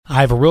I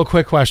have a real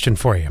quick question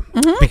for you,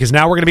 because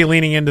now we're going to be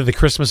leaning into the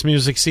Christmas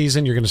music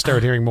season. You're going to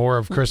start hearing more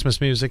of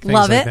Christmas music, things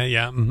Love like it. that.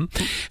 Yeah.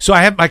 So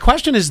my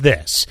question is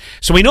this.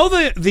 So we know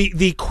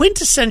the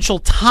quintessential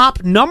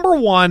top number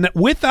one,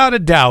 without a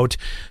doubt,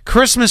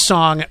 Christmas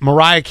song,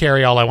 Mariah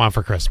Carey, All I Want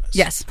for Christmas.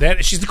 Yes.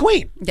 She's the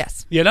queen.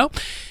 Yes. You know?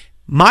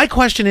 My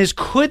question is,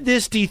 could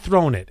this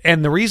dethrone it?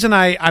 And the reason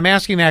I'm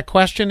asking that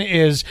question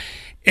is,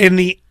 in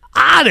the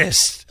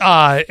oddest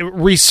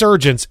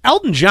resurgence,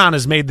 Elton John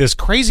has made this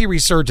crazy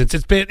resurgence.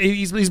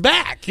 He's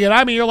back. You know,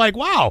 I mean, you're like,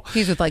 wow.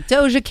 He's with like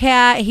Doja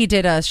Cat. He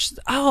did I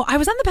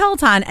was on the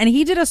Peloton and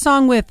he did a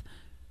song with,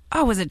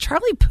 was it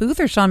Charlie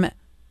Puth or Shawn?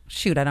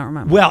 Shoot, I don't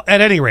remember. Well,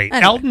 at any rate,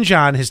 Elton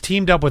John has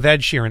teamed up with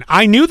Ed Sheeran.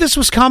 I knew this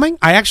was coming.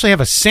 I actually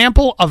have a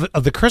sample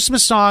of the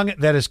Christmas song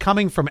that is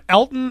coming from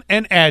Elton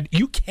and Ed.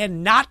 You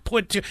cannot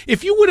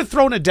if you would have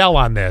thrown Adele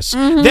on this,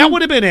 that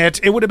would have been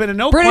it. It would have been a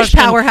no British question.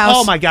 powerhouse.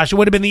 Oh my gosh, it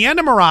would have been the end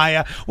of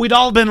Mariah. We'd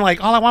all been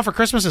like, all I want for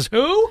Christmas is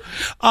who?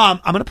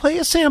 I'm going to play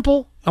a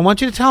sample. I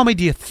want you to tell me,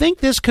 do you think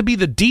this could be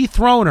the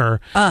dethroner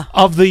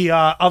of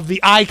the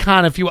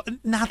icon, if you will?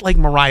 Not like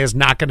Mariah's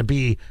not going to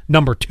be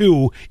number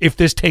 2 if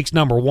this takes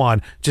number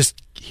 1. Just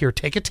here,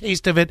 take a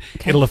taste of it.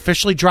 Okay. It'll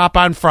officially drop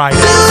on Friday.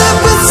 With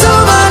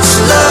so much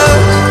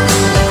love,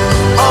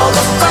 all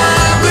the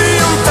family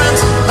and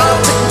friends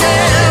are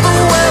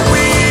together where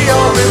we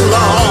all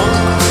belong.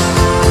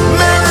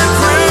 Merry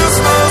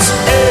Christmas,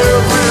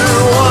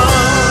 everyone.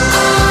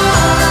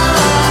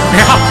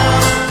 Yeah.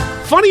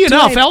 Funny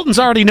enough, Elton's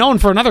already known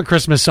for another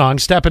Christmas song,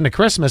 Step Into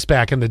Christmas,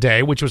 back in the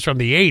day, which was from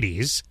the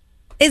 80s.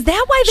 Is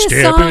that why this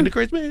Step song? into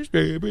Christmas,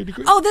 step into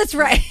Christmas. Oh, that's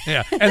right.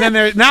 Yeah. And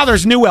then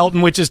there's new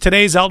Elton, which is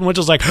today's Elton, which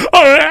is like,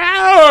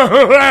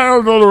 I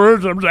don't know the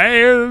words I'm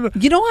saying.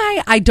 You know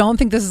why I don't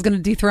think this is going to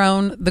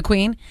dethrone the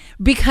Queen?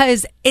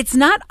 Because it's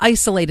not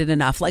isolated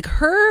enough. Like,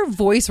 her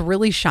voice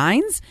really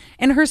shines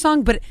in her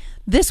song, but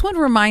this one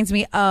reminds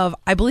me of,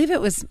 I believe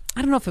it was,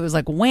 I don't know if it was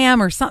like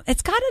Wham or something.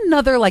 It's got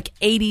another like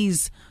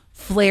 80s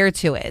flair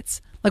to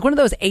it. Like one of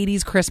those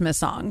 80s Christmas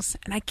songs.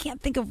 And I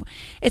can't think of...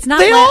 It's not...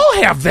 They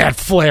all have that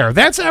flair.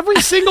 That's every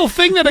single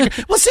thing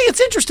that... Well, see,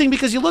 it's interesting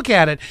because you look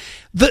at it.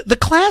 The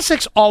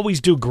classics always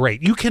do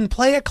great. You can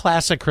play a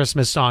classic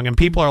Christmas song and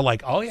people are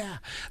like, oh, yeah,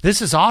 this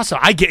is awesome.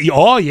 I get you.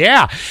 Oh,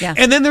 yeah.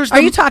 And then there's...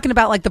 Are you talking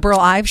about like the Burl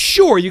Ives?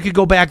 Sure. You could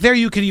go back there.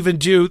 You could even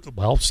do,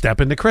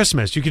 Step Into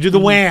Christmas. You could do the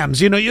Whams.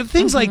 You know,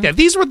 things like that.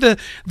 These were the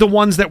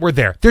ones that were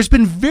there. There's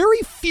been very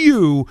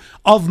few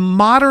of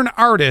modern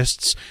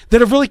artists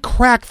that have really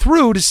cracked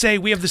through to say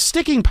we have the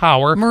sticking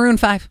power. Maroon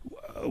 5.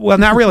 Well,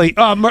 not really.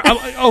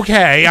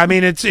 Okay, I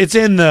mean it's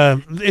down there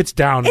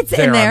on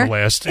the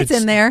list. It's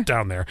in there,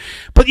 down there.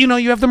 But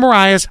you have the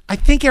Mariahs. I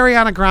think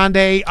Ariana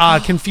Grande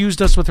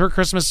confused us with her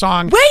Christmas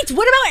song. Wait,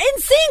 what about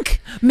NSYNC?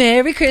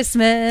 Merry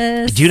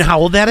Christmas. Do you know how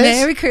old that is?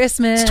 Merry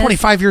Christmas. It's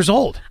 25 years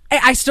old.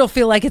 I still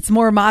feel like it's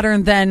more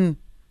modern than,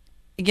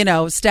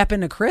 Step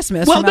Into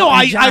Christmas. Well, no,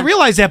 I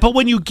realize that, but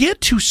when you get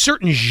to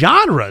certain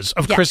genres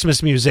of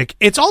Christmas music,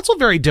 it's also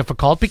very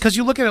difficult because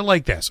you look at it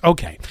like this.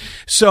 Okay,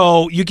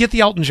 so you get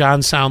the Elton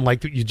John sound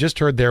like you just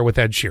heard there with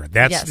Ed Sheeran.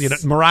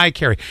 That's Mariah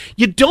Carey.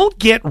 You don't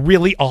get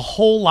really a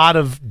whole lot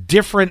of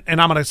different,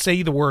 and I'm going to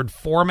say the word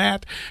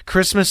format,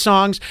 Christmas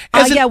songs.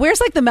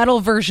 Where's like the metal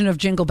version of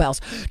Jingle Bells?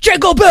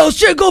 Jingle bells,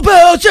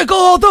 jingle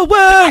all the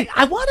way.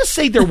 I want to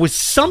say there was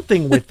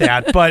something with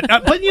that, but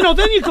then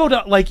you go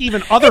to like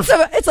even other...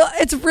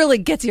 It really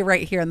gets you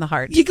right here in the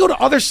heart. You go to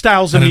other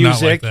styles of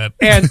music,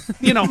 and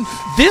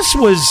this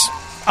was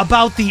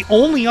about the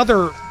only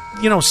other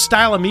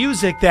style of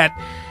music that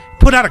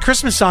put out a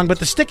Christmas song, but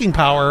the sticking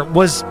power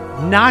was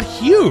not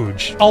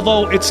huge.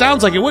 Although it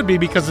sounds like it would be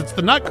because it's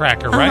the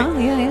Nutcracker, right?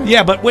 Yeah.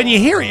 Yeah, but when you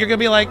hear it, you're gonna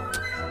be like,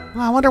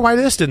 well, I wonder why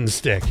this didn't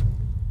stick.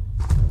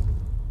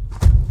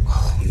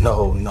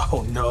 Oh,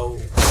 no.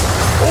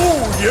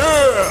 Oh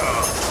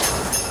yeah!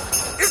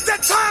 It's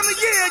that time of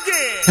year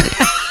again.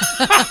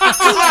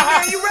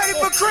 July, you ready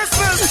for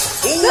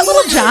Christmas? Is that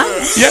Little John?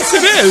 Yes,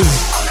 it is.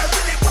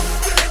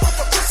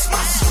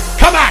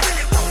 Come on.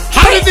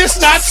 How did this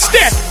not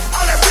stick?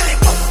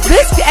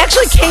 This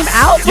actually came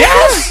out?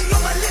 Yes.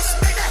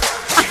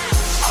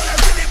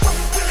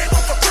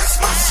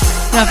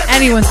 Now, if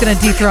anyone's going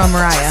to dethrone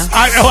Mariah.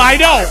 I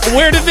know.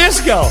 Where did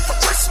this go?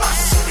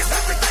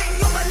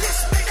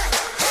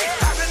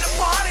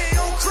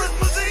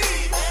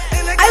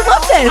 I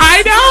love this.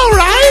 I know,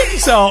 right?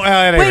 So,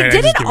 anyway,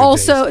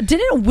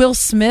 didn't Will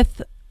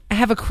Smith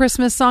have a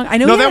Christmas song? I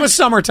know. No, that was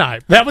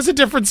summertime. That was a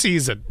different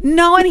season.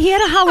 No, and he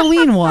had a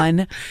Halloween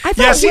one.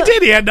 Yes, he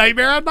did. He had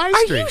Nightmare on My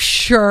Street. Are you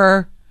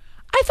sure?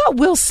 I thought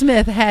Will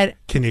Smith had.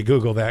 Can you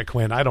Google that,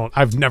 Quinn?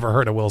 I've never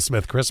heard a Will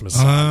Smith Christmas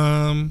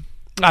song.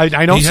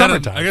 I know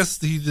summertime. I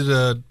guess he did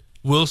a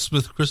Will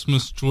Smith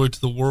Christmas Joy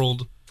to the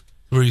World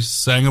where he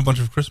sang a bunch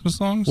of Christmas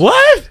songs.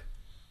 What?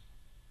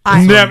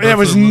 It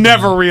was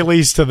never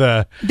released to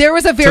the. There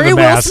was a very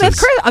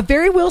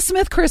Will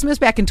Smith Christmas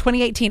back in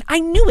 2018. I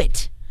knew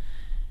it.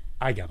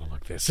 I gotta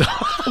look this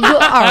up.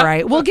 All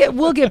right, we'll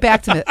get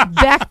back to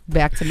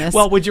back to Miss.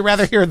 Well, would you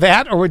rather hear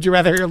that or would you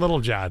rather hear Little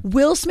John?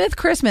 Will Smith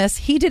Christmas.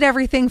 He did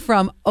everything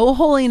from Oh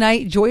Holy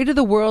Night, Joy to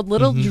the World,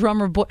 Little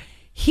Drummer Boy.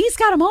 He's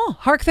got them all.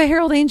 Hark the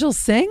Herald Angels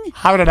Sing.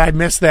 How did I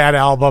miss that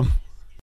album?